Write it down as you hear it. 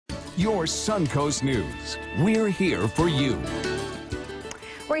your Suncoast News. We're here for you.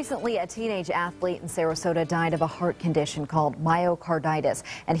 Recently, a teenage athlete in Sarasota died of a heart condition called myocarditis.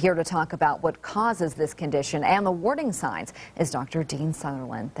 And here to talk about what causes this condition and the warning signs is Dr. Dean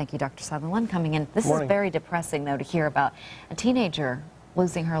Sutherland. Thank you, Dr. Sutherland, coming in. This is very depressing, though, to hear about a teenager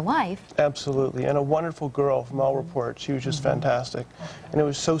losing her life. Absolutely, and a wonderful girl from all reports. She was just fantastic. And it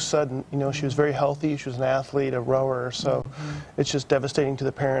was so sudden. You know, she was very healthy. She was an athlete, a rower, so it's just devastating to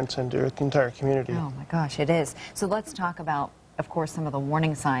the parents and to the entire community. Oh my gosh, it is. So let's talk about, of course, some of the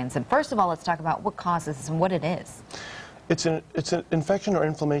warning signs. And first of all, let's talk about what causes this and what it is. It's an infection or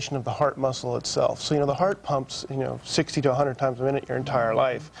inflammation of the heart muscle itself. So, you know, the heart pumps, 60 to 100 times a minute your entire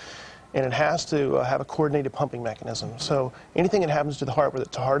life. And it has to have a coordinated pumping mechanism. So anything that happens to the heart, whether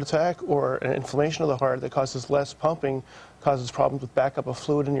it's a heart attack or an inflammation of the heart that causes less pumping, causes problems with backup of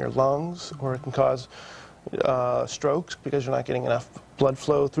fluid in your lungs, or it can cause strokes because you're not getting enough blood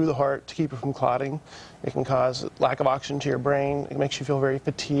flow through the heart to keep it from clotting. It can cause lack of oxygen to your brain. It makes you feel very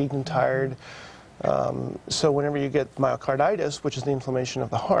fatigued and tired. So whenever you get myocarditis, which is the inflammation of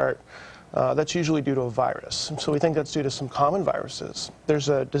the heart, that's usually due to a virus. So we think that's due to some common viruses. There's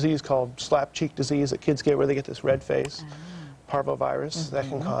a disease called slap cheek disease that kids get where they get this red face, parvovirus, that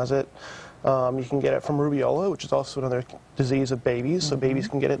can cause it. You can get it from rubiola, which is also another disease of babies, so babies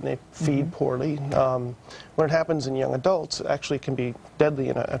can get it and they feed poorly. When it happens in young adults, it actually can be deadly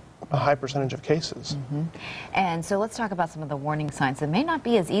in a high percentage of cases. And so let's talk about some of the warning signs. It may not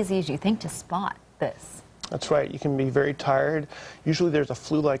be as easy as you think to spot this. That's right. You can be very tired. Usually there's a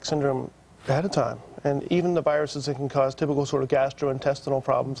flu-like syndrome ahead of time. And even the viruses that can cause typical sort of gastrointestinal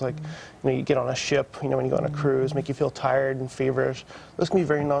problems, like you get on a ship, when you go on a cruise, make you feel tired and feverish. Those can be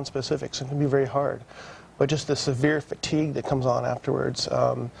very nonspecific, so it can be very hard. But just the severe fatigue that comes on afterwards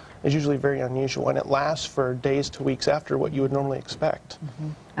is usually very unusual, and it lasts for days to weeks after what you would normally expect.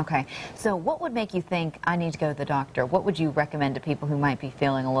 Okay, so what would make you think, I need to go to the doctor? What would you recommend to people who might be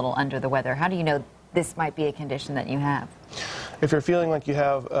feeling a little under the weather? How do you know this might be a condition that you have? If you're feeling like you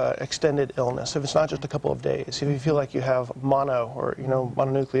have extended illness, if it's not just a couple of days, if you feel like you have mono or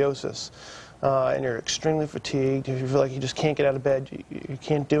mononucleosis, and you're extremely fatigued, if you feel like you just can't get out of bed, you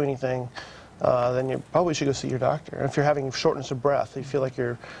can't do anything, then you probably should go see your doctor. And if you're having shortness of breath, you feel like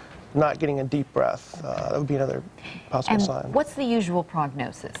you're not getting a deep breath, that would be another possible sign. What's the usual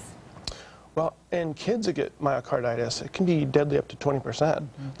prognosis? Well, in kids that get myocarditis, it can be deadly up to 20%.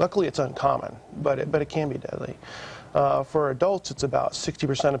 Luckily, it's uncommon, but it can be deadly. For adults, it's about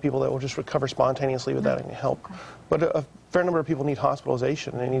 60% of people that will just recover spontaneously without any help. But a fair number of people need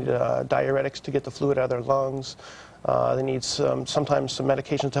hospitalization. They need diuretics to get the fluid out of their lungs. They need sometimes some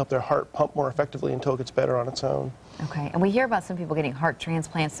medications to help their heart pump more effectively until it gets better on its own. Okay, and we hear about some people getting heart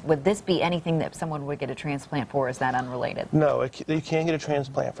transplants. Would this be anything that someone would get a transplant for? Is that unrelated? No, you can get a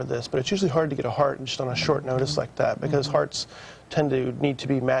transplant for this, but it's usually hard to get a heart just on a short notice like that, because hearts tend to need to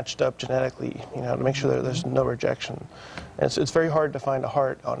be matched up genetically, to make sure that there's no rejection. And it's very hard to find a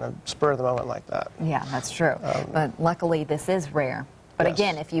heart on a spur of the moment like that. Yeah, that's true. But luckily, this is rare. But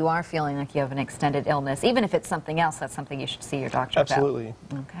again, if you are feeling like you have an extended illness, even if it's something else, that's something you should see your doctor about. Absolutely.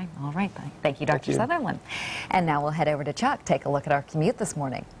 Okay, all right. Thank you, Dr. Sutherland. And now we'll head over to Chuck, take a look at our commute this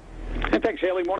morning. Thanks, Haley. Morning.